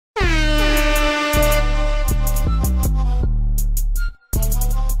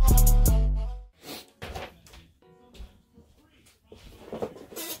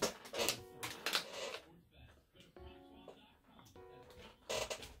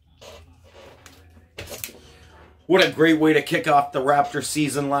What a great way to kick off the Raptors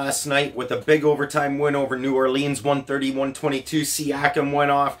season last night with a big overtime win over New Orleans, 130-122. Siakam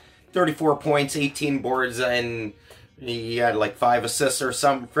went off, 34 points, 18 boards, and he had like 5 assists or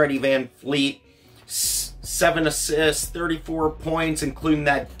something. Freddie VanVleet, 7 assists, 34 points, including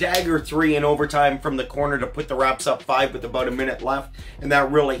that dagger 3 in overtime from the corner to put the Raps up 5 with about a minute left, and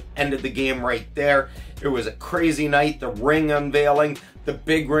that really ended the game right there. It was a crazy night. The ring unveiling, the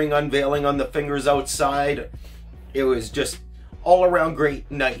big ring unveiling on the fingers outside. It was just all around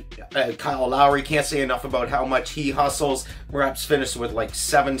great night. Kyle Lowry, can't say enough about how much he hustles. Raps finished with like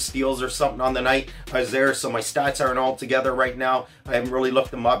 7 steals or something on the night. I was there, so my stats aren't all together right now. I haven't really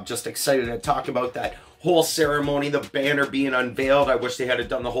looked them up. Just excited to talk about that whole ceremony, the banner being unveiled. I wish they had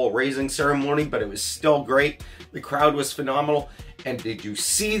done the whole raising ceremony, but it was still great. The crowd was phenomenal. And did you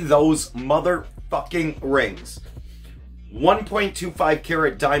see those motherfucking rings? 1.25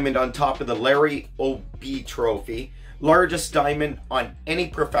 carat diamond on top of the Larry O.B. trophy. Largest diamond on any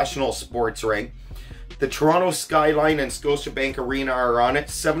professional sports ring. The Toronto skyline and Scotiabank Arena are on it.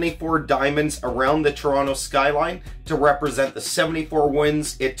 74 diamonds around the Toronto skyline to represent the 74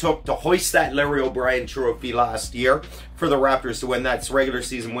 wins it took to hoist that Larry O'Brien trophy last year for the Raptors to win. That's regular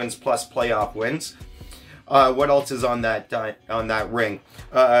season wins plus playoff wins. What else is on that ring?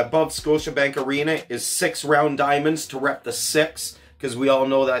 Above Scotiabank Arena is 6 round diamonds to rep the 6, because we all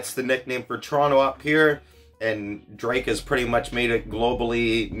know that's the nickname for Toronto up here, and Drake has pretty much made it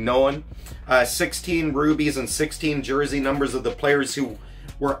globally known. 16 rubies and 16 jersey numbers of the players who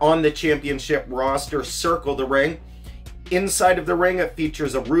were on the championship roster circle the ring. Inside of the ring, it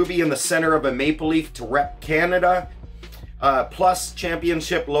features a ruby in the center of a maple leaf to rep Canada. Plus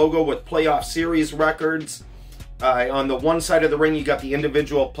championship logo with playoff series records. On the one side of the ring, you got the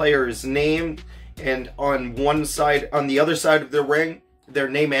individual player's name, and on the other side of the ring, their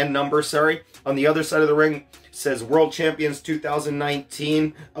name and number, sorry. On the other side of the ring says World Champions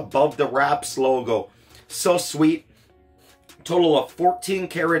 2019 above the Raps logo. So sweet. Total of 14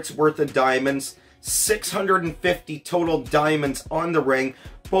 carats worth of diamonds, 650 total diamonds on the ring.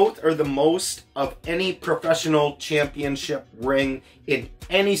 Both are the most of any professional championship ring in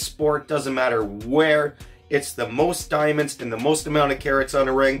any sport, doesn't matter where. It's the most diamonds and the most amount of carats on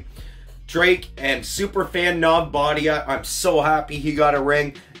a ring. Drake and superfan Nav Badia, I'm so happy he got a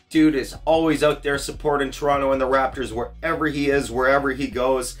ring. Dude is always out there supporting Toronto and the Raptors wherever he is, wherever he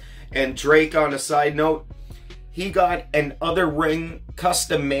goes. And Drake, on a side note, he got another ring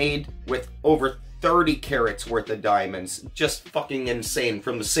custom made with over 30 carats worth of diamonds. Just fucking insane,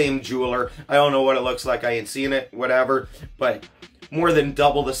 from the same jeweler. I don't know what it looks like, I ain't seen it, whatever, but more than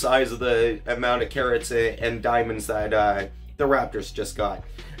double the size of the amount of carats and diamonds that the Raptors just got.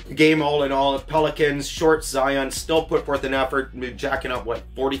 The game, all in all, Pelicans, short Zion, still put forth an effort, jacking up, what,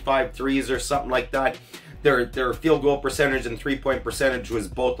 45 threes or something like that. Their field goal percentage and three-point percentage was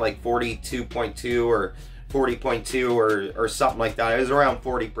both like 42.2 or 40.2 or something like that. It was around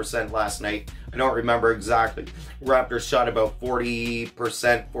 40% last night. I don't remember exactly. Raptors shot about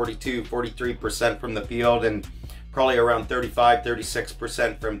 40%, 42, 43% from the field, and probably around 35,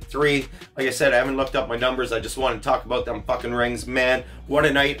 36% from 3. Like I said, I haven't looked up my numbers. I just want to talk about them fucking rings. Man, what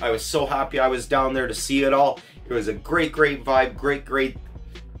a night. I was so happy I was down there to see it all. It was a great vibe.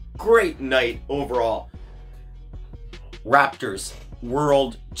 Great night overall. Raptors,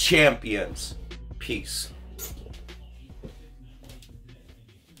 world champions. Peace.